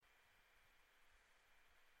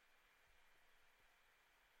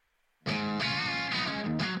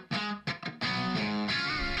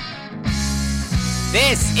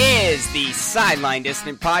This is the Sideline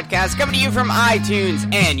Distant Podcast, coming to you from iTunes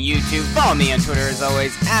and YouTube. Follow me on Twitter, as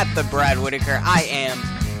always, at the Brad Whitaker. I am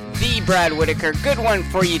the Brad Whitaker. Good one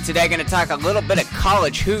for you today. Going to talk a little bit of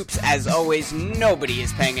college hoops. As always, nobody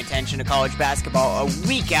is paying attention to college basketball a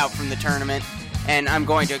week out from the tournament, and I'm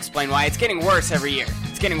going to explain why. It's getting worse every year.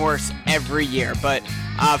 It's getting worse every year. But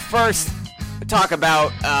first, talk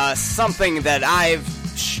about something that I've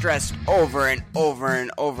stressed over and over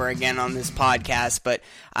and over again on this podcast, but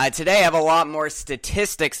today I have a lot more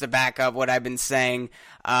statistics to back up what I've been saying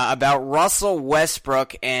about Russell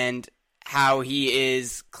Westbrook and how he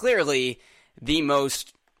is clearly the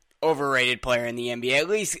most overrated player in the NBA, at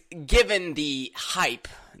least given the hype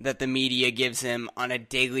that the media gives him on a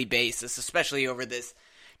daily basis, especially over this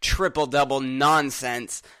triple-double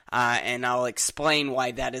nonsense, and I'll explain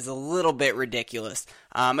why that is a little bit ridiculous.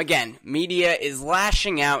 Again, media is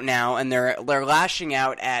lashing out now, and they're lashing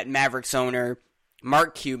out at Mavericks owner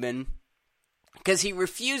Mark Cuban because he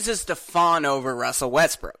refuses to fawn over Russell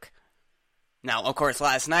Westbrook. Now, of course,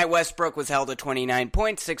 last night Westbrook was held to 29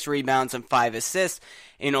 points, 6 rebounds, and 5 assists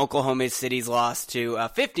in Oklahoma City's loss to a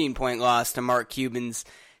 15-point loss to Mark Cuban's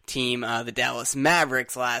team, the Dallas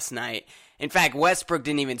Mavericks, last night. In fact, Westbrook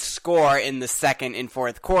didn't even score in the second and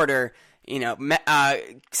fourth quarter. You know,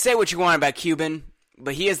 say what you want about Cuban,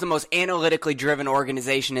 but he is the most analytically driven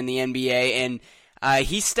organization in the NBA, and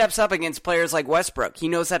he steps up against players like Westbrook. He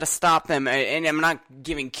knows how to stop them, and I'm not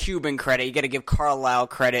giving Cuban credit. You got to give Carlisle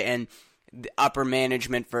credit and the upper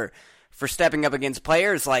management for stepping up against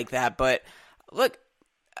players like that. But look,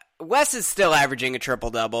 Wes is still averaging a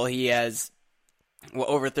triple-double. He has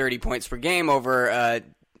over 30 points per game, over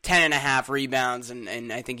 10.5 rebounds,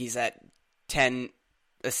 and I think he's at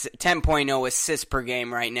 10.0 assists per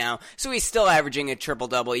game right now. So he's still averaging a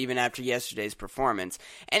triple-double even after yesterday's performance.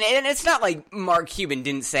 And it's not like Mark Cuban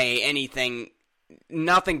didn't say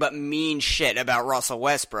nothing but mean shit about Russell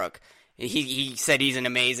Westbrook. He said he's an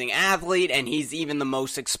amazing athlete, and he's even the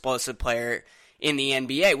most explosive player in the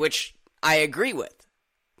NBA, which I agree with.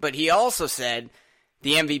 But he also said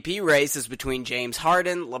the MVP race is between James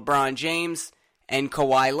Harden, LeBron James, and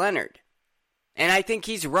Kawhi Leonard. And I think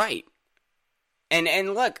he's right.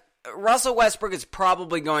 And look, Russell Westbrook is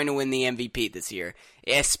probably going to win the MVP this year,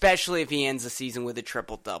 especially if he ends the season with a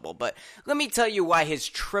triple-double. But let me tell you why his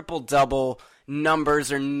triple-double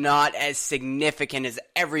numbers are not as significant as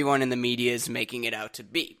everyone in the media is making it out to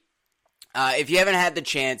be. If you haven't had the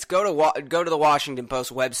chance, go to the Washington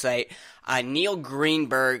Post website. Neil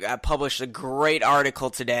Greenberg published a great article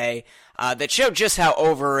today that showed just how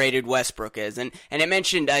overrated Westbrook is, and it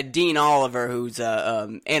mentioned Dean Oliver, who's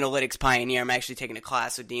an analytics pioneer. I'm actually taking a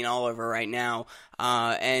class with Dean Oliver right now,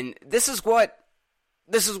 and this is what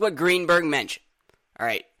Greenberg mentioned. All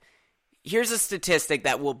right, here's a statistic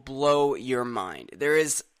that will blow your mind. There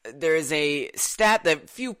is a stat that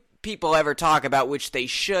few people ever talk about, which they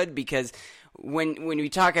should, because when we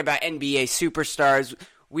talk about NBA superstars,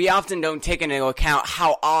 we often don't take into account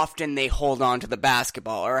how often they hold on to the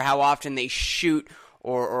basketball, or how often they shoot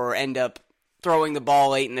or end up throwing the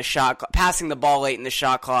ball late in the passing the ball late in the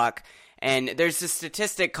shot clock. And there's this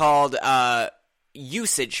statistic called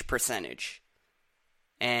usage percentage.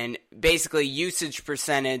 And basically, usage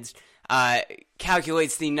percentage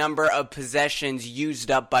calculates the number of possessions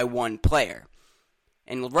used up by one player.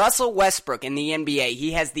 And Russell Westbrook in the NBA,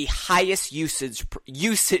 he has the highest usage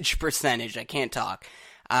percentage, I can't talk,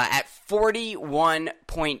 at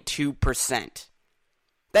 41.2%.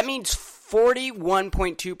 That means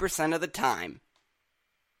 41.2% of the time,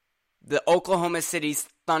 the Oklahoma City's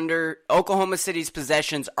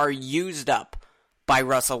possessions are used up by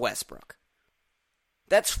Russell Westbrook.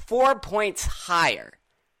 That's 4 points higher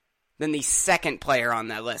than the second player on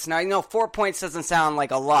that list. Now, I know 4 points doesn't sound like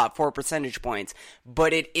a lot, 4 percentage points,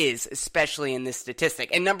 but it is, especially in this statistic.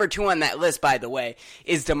 And number 2 on that list, by the way,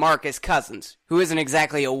 is DeMarcus Cousins, who isn't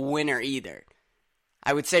exactly a winner either.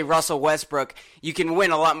 I would say Russell Westbrook, you can win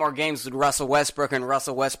a lot more games with Russell Westbrook and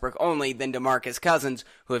Russell Westbrook only than DeMarcus Cousins,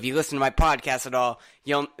 who, if you listen to my podcast at all,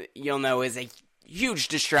 you'll know is a huge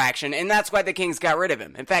distraction, and that's why the Kings got rid of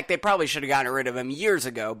him. In fact, they probably should have gotten rid of him years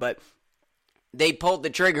ago, but they pulled the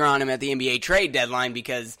trigger on him at the NBA trade deadline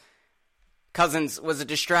because Cousins was a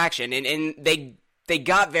distraction, and they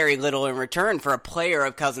got very little in return for a player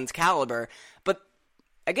of Cousins' caliber. But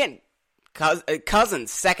again,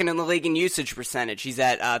 Cousins, second in the league in usage percentage. He's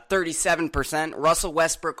at 37%. Russell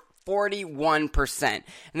Westbrook, 41%. And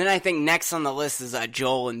then I think next on the list is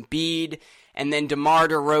Joel Embiid. And then DeMar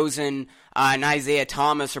DeRozan and Isaiah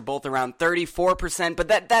Thomas are both around 34%, but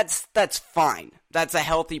that's fine. That's a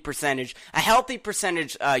healthy percentage. A healthy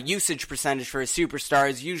percentage, usage percentage for a superstar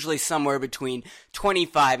is usually somewhere between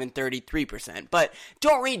 25 and 33%. But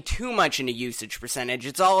don't read too much into usage percentage.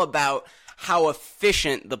 It's all about how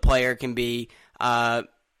efficient the player can be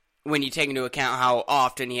when you take into account how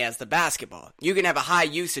often he has the basketball. You can have a high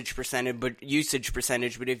usage percentage, but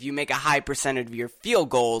if you make a high percentage of your field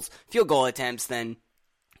goal attempts, then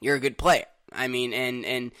you're a good player. I mean,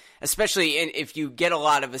 and especially if you get a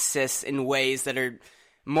lot of assists in ways that are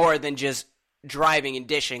more than just driving and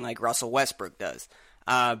dishing like Russell Westbrook does.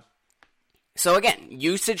 So again,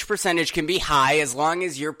 usage percentage can be high as long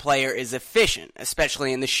as your player is efficient,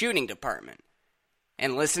 especially in the shooting department.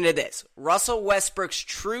 And listen to this. Russell Westbrook's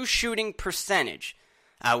true shooting percentage,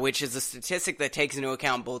 which is a statistic that takes into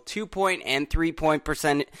account both 2-point and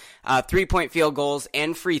 3-point field goals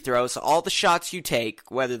and free throws. So all the shots you take,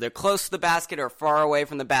 whether they're close to the basket or far away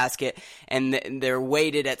from the basket, and they're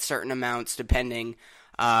weighted at certain amounts depending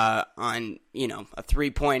on, a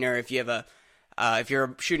three-pointer. If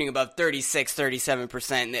you're shooting above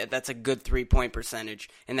 37%, that's a good 3-point percentage,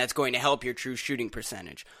 and that's going to help your true shooting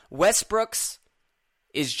percentage. Westbrook's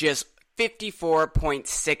is just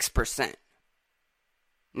 54.6%.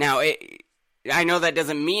 Now, I know that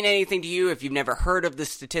doesn't mean anything to you if you've never heard of the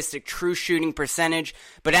statistic true shooting percentage,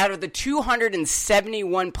 but out of the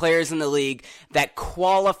 271 players in the league that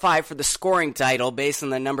qualify for the scoring title based on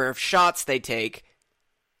the number of shots they take,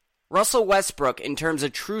 Russell Westbrook, in terms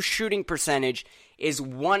of true shooting percentage, is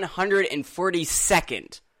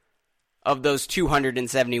 142nd of those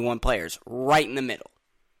 271 players, right in the middle.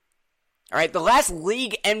 All right, the last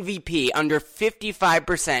league MVP under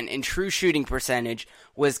 55% in true shooting percentage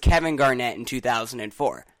was Kevin Garnett in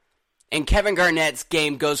 2004. And Kevin Garnett's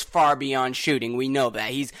game goes far beyond shooting. We know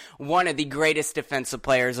that. He's one of the greatest defensive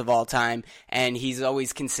players of all time, and he's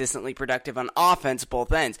always consistently productive on offense,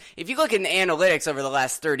 both ends. If you look at the analytics over the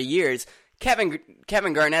last 30 years, Kevin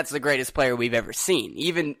Garnett's the greatest player we've ever seen.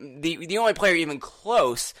 Even the only player even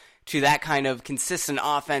close to that kind of consistent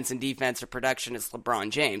offense and defensive production is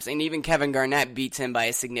LeBron James. And even Kevin Garnett beats him by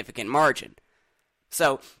a significant margin.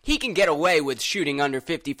 So he can get away with shooting under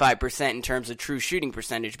 55% in terms of true shooting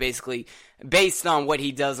percentage, basically based on what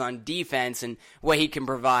he does on defense and what he can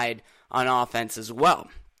provide on offense as well.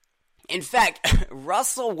 In fact,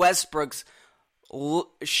 Russell Westbrook's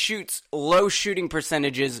shoots low shooting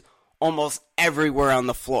percentages almost everywhere on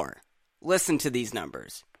the floor. Listen to these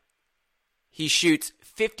numbers. He shoots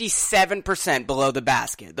 57% below the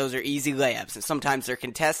basket. Those are easy layups. And sometimes they're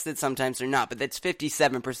contested, sometimes they're not. But that's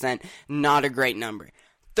 57%, not a great number.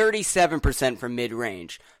 37% from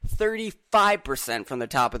mid-range. 35% from the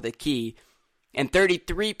top of the key. And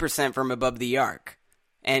 33% from above the arc.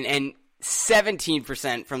 And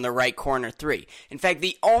 17% from the right corner three. In fact,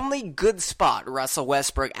 the only good spot Russell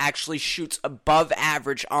Westbrook actually shoots above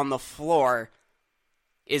average on the floor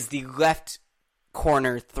is the left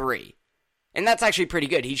corner three. And that's actually pretty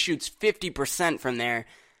good. He shoots 50% from there.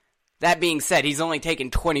 That being said, he's only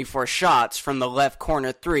taken 24 shots from the left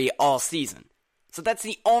corner three all season. So that's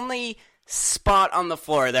the only spot on the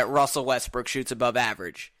floor that Russell Westbrook shoots above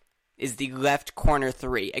average, is the left corner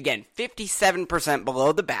three. Again, 57%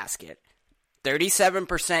 below the basket,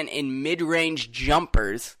 37% in mid-range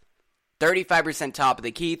jumpers, 35% top of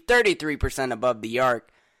the key, 33% above the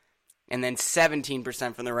arc, and then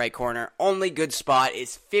 17% from the right corner. Only good spot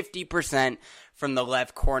is 50% from the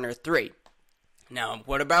left corner three. Now,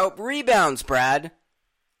 what about rebounds, Brad?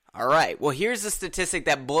 All right, well, here's a statistic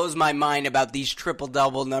that blows my mind about these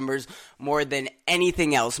triple-double numbers more than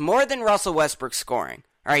anything else, more than Russell Westbrook scoring.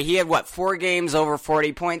 All right, he had, 4 games over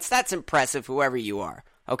 40 points? That's impressive, whoever you are,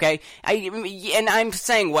 okay? And I'm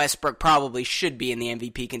saying Westbrook probably should be in the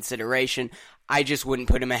MVP consideration. I just wouldn't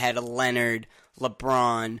put him ahead of Leonard,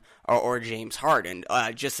 LeBron, or James Harden,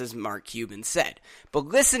 just as Mark Cuban said. But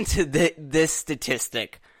listen to this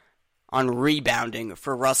statistic on rebounding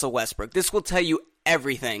for Russell Westbrook. This will tell you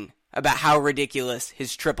everything about how ridiculous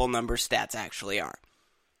his triple number stats actually are.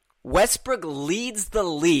 Westbrook leads the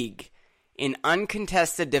league in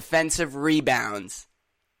uncontested defensive rebounds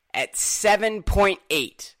at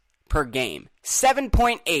 7.8 per game.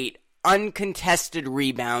 7.8 uncontested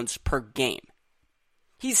rebounds per game.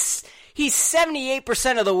 He's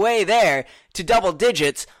 78% of the way there to double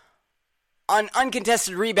digits on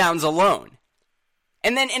uncontested rebounds alone.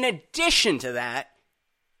 And then in addition to that,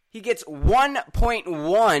 he gets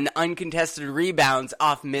 1.1 uncontested rebounds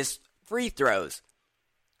off missed free throws.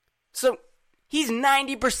 So he's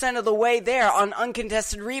 90% of the way there on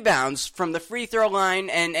uncontested rebounds from the free throw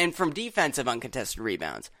line and from defensive uncontested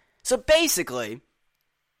rebounds. So basically,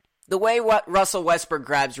 the way Russell Westbrook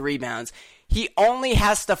grabs rebounds, he only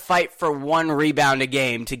has to fight for 1 rebound a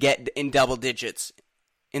game to get in double digits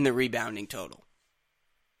in the rebounding total.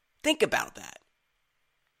 Think about that.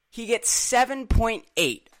 He gets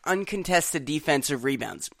 7.8 uncontested defensive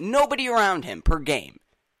rebounds, nobody around him per game,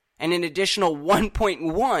 and an additional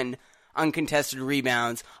 1.1 uncontested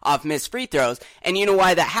rebounds off missed free throws. And you know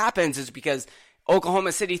why that happens is because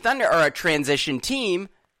Oklahoma City Thunder are a transition team,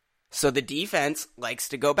 so the defense likes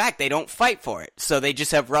to go back. They don't fight for it. So they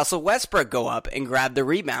just have Russell Westbrook go up and grab the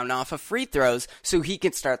rebound off of free throws so he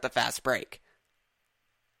can start the fast break.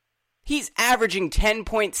 He's averaging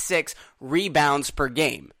 10.6 rebounds per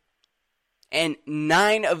game. And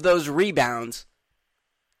 9 of those rebounds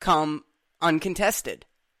come uncontested.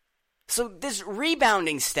 So this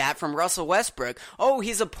rebounding stat from Russell Westbrook, oh,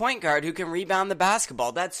 he's a point guard who can rebound the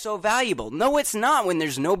basketball. That's so valuable. No, it's not when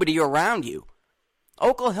there's nobody around you.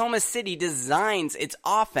 Oklahoma City designs its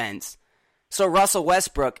offense so Russell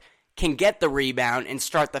Westbrook can get the rebound and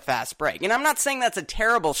start the fast break. And I'm not saying that's a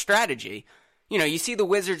terrible strategy. You know, you see the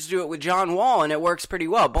Wizards do it with John Wall, and it works pretty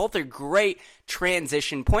well. Both are great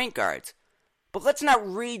transition point guards. But let's not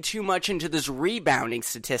read too much into this rebounding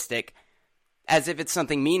statistic as if it's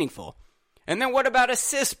something meaningful. And then what about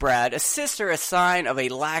assists, Brad? Assists are a sign of a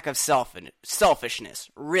lack of selfishness,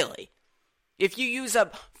 really. If you use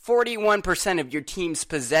up 41% of your team's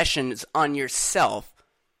possessions on yourself,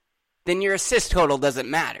 then your assist total doesn't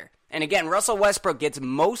matter. And again, Russell Westbrook gets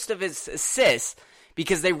most of his assists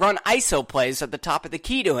because they run ISO plays at the top of the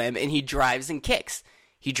key to him, and he drives and kicks.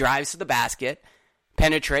 He drives to the basket,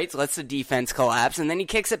 penetrates, lets the defense collapse, and then he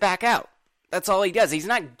kicks it back out. That's all he does. He's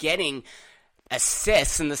not getting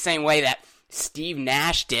assists in the same way that Steve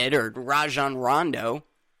Nash did or Rajon Rondo.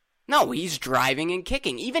 No, he's driving and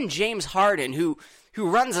kicking. Even James Harden, who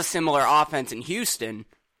runs a similar offense in Houston,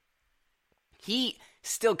 he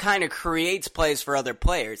still kind of creates plays for other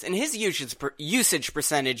players. And his usage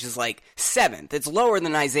percentage is like 7th. It's lower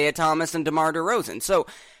than Isaiah Thomas and DeMar DeRozan. So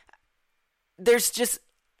there's just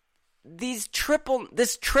this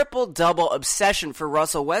triple-double obsession for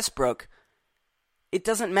Russell Westbrook. It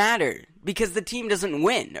doesn't matter because the team doesn't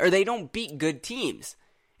win or they don't beat good teams.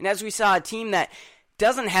 And as we saw, a team that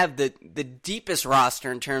doesn't have the deepest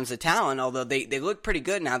roster in terms of talent, although they look pretty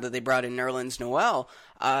good now that they brought in Nerlens Noel,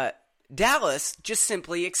 Dallas just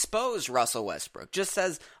simply exposed Russell Westbrook, just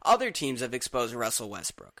as other teams have exposed Russell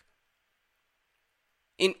Westbrook.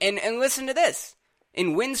 And listen to this.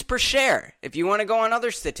 In wins per share, if you want to go on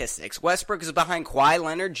other statistics, Westbrook is behind Kawhi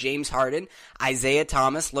Leonard, James Harden, Isaiah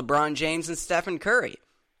Thomas, LeBron James, and Stephen Curry.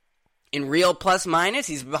 In real plus-minus,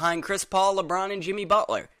 he's behind Chris Paul, LeBron, and Jimmy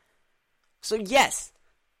Butler. So yes,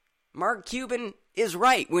 Mark Cuban is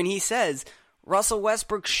right when he says Russell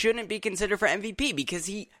Westbrook shouldn't be considered for MVP because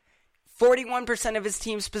 41% of his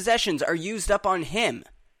team's possessions are used up on him.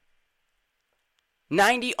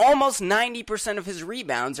 Almost 90% of his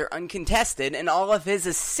rebounds are uncontested, and all of his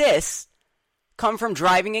assists come from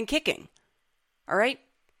driving and kicking. All right?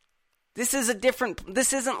 This isn't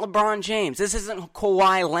LeBron James. This isn't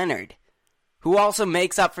Kawhi Leonard, who also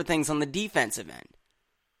makes up for things on the defensive end.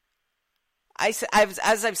 As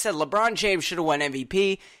I've said, LeBron James should have won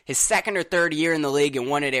MVP his second or third year in the league and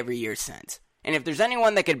won it every year since. And if there's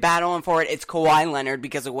anyone that could battle him for it, it's Kawhi Leonard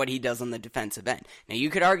because of what he does on the defensive end. Now,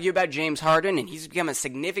 you could argue about James Harden, and he's become a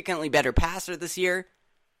significantly better passer this year.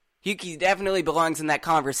 He definitely belongs in that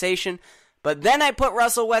conversation. But then I put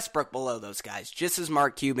Russell Westbrook below those guys, just as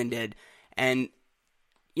Mark Cuban did. And,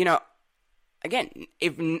 you know, again,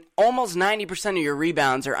 if almost 90% of your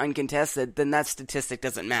rebounds are uncontested, then that statistic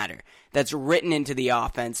doesn't matter. That's written into the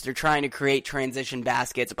offense. They're trying to create transition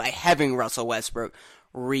baskets by having Russell Westbrook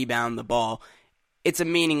rebound the ball. It's a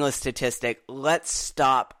meaningless statistic. Let's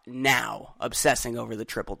stop now obsessing over the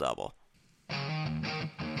triple-double.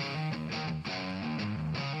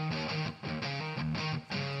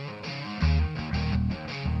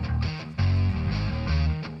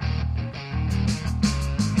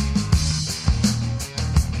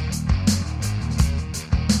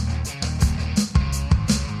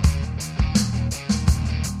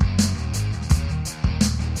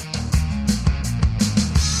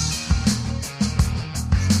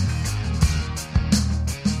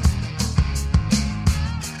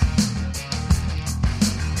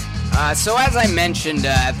 So as I mentioned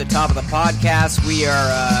at the top of the podcast, we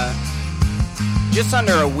are just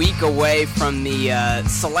under a week away from the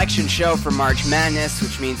selection show for March Madness,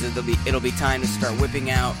 which means it'll be time to start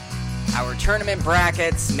whipping out our tournament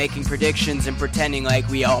brackets, making predictions, and pretending like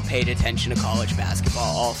we all paid attention to college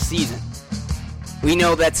basketball all season. We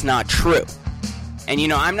know that's not true. And, you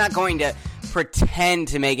know, I'm not going to pretend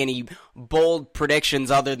to make any bold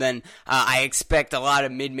predictions other than I expect a lot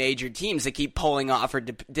of mid-major teams to keep pulling off a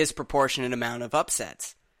disproportionate amount of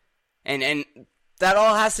upsets. And that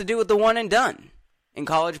all has to do with the one and done in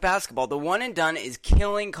college basketball. The one and done is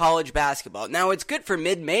killing college basketball. Now, it's good for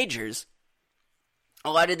mid-majors.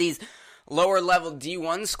 A lot of these lower-level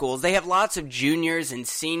D1 schools, they have lots of juniors and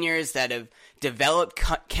seniors that have developed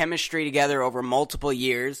chemistry together over multiple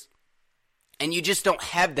years. And you just don't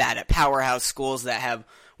have that at powerhouse schools that have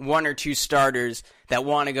 1 or 2 starters that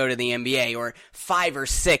want to go to the NBA, or 5 or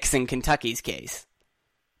 6 in Kentucky's case.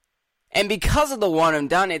 And because of the one and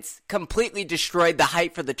done, it's completely destroyed the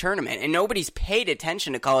hype for the tournament, and nobody's paid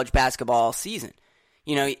attention to college basketball all season.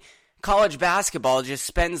 You know, college basketball just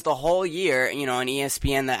spends the whole year, you know, on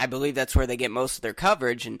ESPN. I believe that's where they get most of their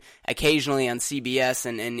coverage, and occasionally on CBS,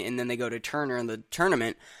 and then they go to Turner in the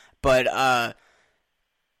tournament. But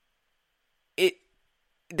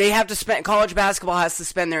college basketball has to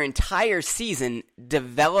spend their entire season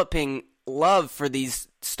developing love for these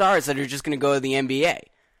stars that are just going to go to the NBA.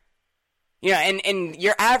 You know, and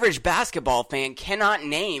your average basketball fan cannot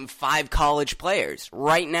name 5 college players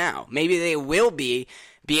right now. Maybe they will be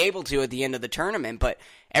able to at the end of the tournament, but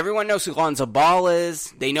everyone knows who Lonzo Ball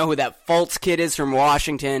is. They know who that Fultz kid is from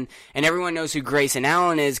Washington, and everyone knows who Grayson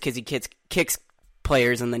Allen is because he kicks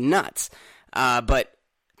players in the nuts. But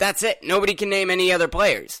that's it. Nobody can name any other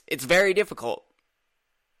players. It's very difficult.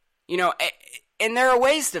 You know, and there are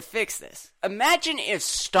ways to fix this. Imagine if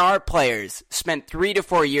star players spent 3 to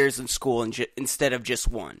 4 years in school instead of just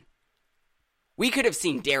 1. We could have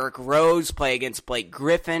seen Derrick Rose play against Blake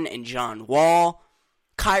Griffin and John Wall.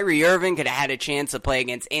 Kyrie Irving could have had a chance to play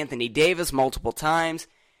against Anthony Davis multiple times.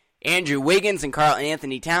 Andrew Wiggins and Karl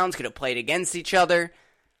Anthony Towns could have played against each other.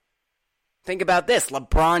 Think about this.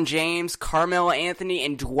 LeBron James, Carmelo Anthony,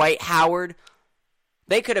 and Dwight Howard.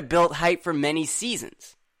 They could have built hype for many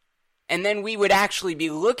seasons. And then we would actually be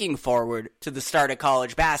looking forward to the start of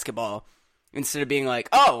college basketball instead of being like,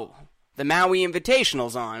 oh, the Maui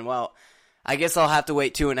Invitational's on. Well, I guess I'll have to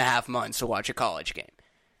wait 2.5 months to watch a college game.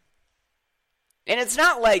 And it's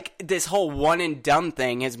not like this whole one and done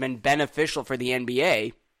thing has been beneficial for the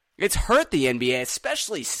NBA. It's hurt the NBA,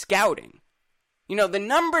 especially scouting. You know, the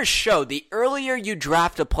numbers show the earlier you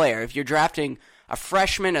draft a player, if you're drafting a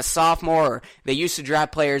freshman, a sophomore, or they used to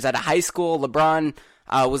draft players out of high school. LeBron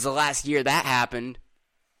was the last year that happened.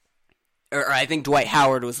 Or I think Dwight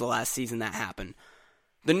Howard was the last season that happened.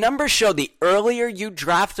 The numbers show the earlier you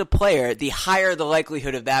draft a player, the higher the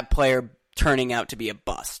likelihood of that player turning out to be a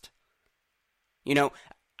bust. You know,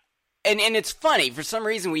 and it's funny, for some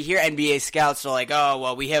reason we hear NBA scouts are like, oh,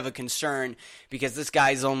 well, we have a concern because this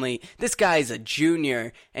guy's a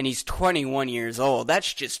junior and he's 21 years old.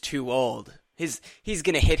 That's just too old. He's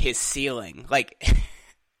going to hit his ceiling. Like,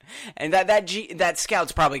 and that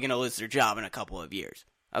scout's probably going to lose their job in a couple of years.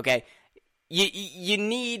 Okay? You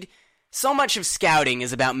need, so much of scouting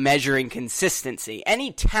is about measuring consistency.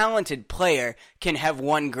 Any talented player can have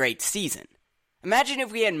one great season. Imagine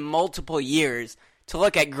if we had multiple years to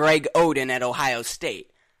look at Greg Oden at Ohio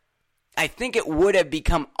State. I think it would have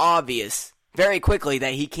become obvious very quickly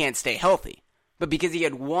that he can't stay healthy. But because he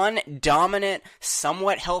had one dominant,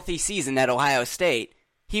 somewhat healthy season at Ohio State,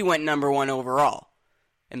 he went number 1 overall.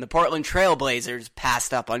 And the Portland Trail Blazers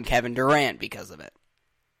passed up on Kevin Durant because of it.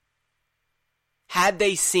 Had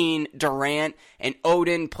they seen Durant and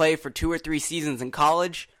Oden play for 2 or 3 seasons in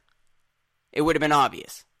college, it would have been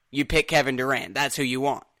obvious. You pick Kevin Durant. That's who you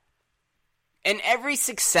want. And every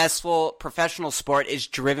successful professional sport is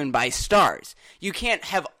driven by stars. You can't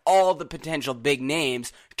have all the potential big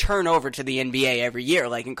names turn over to the NBA every year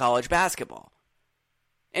like in college basketball.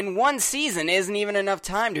 And one season isn't even enough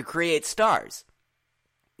time to create stars.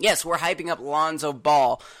 Yes, we're hyping up Lonzo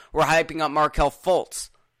Ball. We're hyping up Markelle Fultz.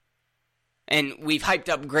 And we've hyped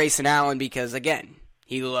up Grayson Allen because, again,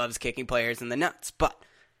 he loves kicking players in the nuts. But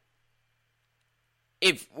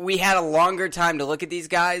if we had a longer time to look at these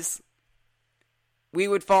guys, we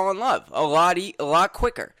would fall in love a lot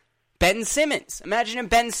quicker. Ben Simmons. Imagine if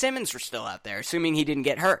Ben Simmons were still out there, assuming he didn't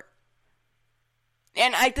get hurt.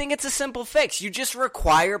 And I think it's a simple fix. You just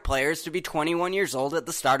require players to be 21 years old at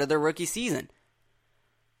the start of their rookie season.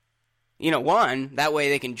 You know, one, that way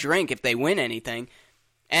they can drink if they win anything.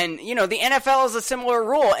 And, you know, the NFL is a similar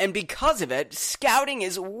rule, and because of it, scouting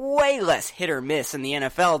is way less hit or miss in the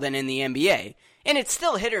NFL than in the NBA. And it's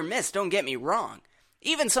still hit or miss, don't get me wrong.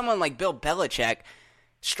 Even someone like Bill Belichick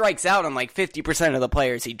strikes out on like 50% of the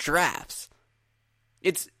players he drafts.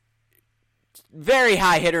 It's very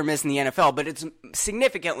high hit or miss in the NFL, but it's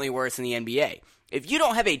significantly worse in the NBA. If you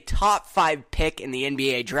don't have a top 5 pick in the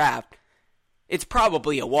NBA draft, it's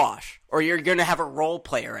probably a wash, or you're going to have a role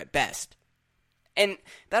player at best. And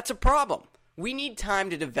that's a problem. We need time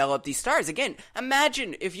to develop these stars. Again,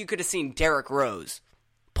 imagine if you could have seen Derrick Rose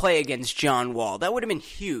play against John Wall. That would have been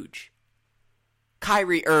huge.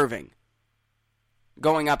 Kyrie Irving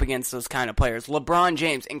going up against those kind of players. LeBron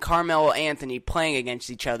James and Carmelo Anthony playing against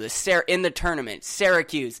each other in the tournament.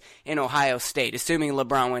 Syracuse and Ohio State, assuming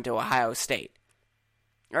LeBron went to Ohio State.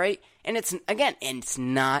 All right? And it's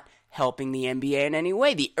not helping the NBA in any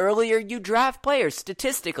way. The earlier you draft players,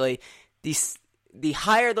 statistically, the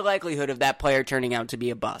higher the likelihood of that player turning out to be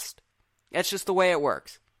a bust. That's just the way it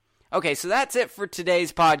works. Okay, so that's it for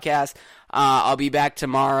today's podcast. I'll be back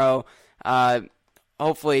tomorrow.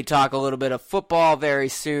 Hopefully talk a little bit of football very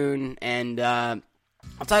soon, and I'll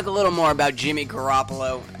talk a little more about Jimmy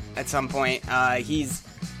Garoppolo at some point. I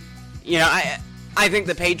think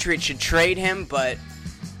the Patriots should trade him, but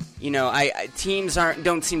teams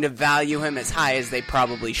don't seem to value him as high as they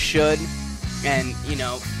probably should. And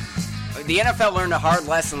the NFL learned a hard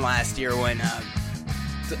lesson last year when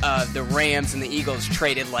the Rams and the Eagles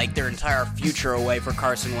traded like their entire future away for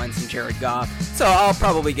Carson Wentz and Jared Goff. So I'll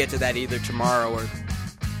probably get to that either tomorrow or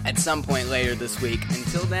at some point later this week.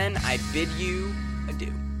 Until then, I bid you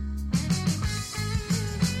adieu.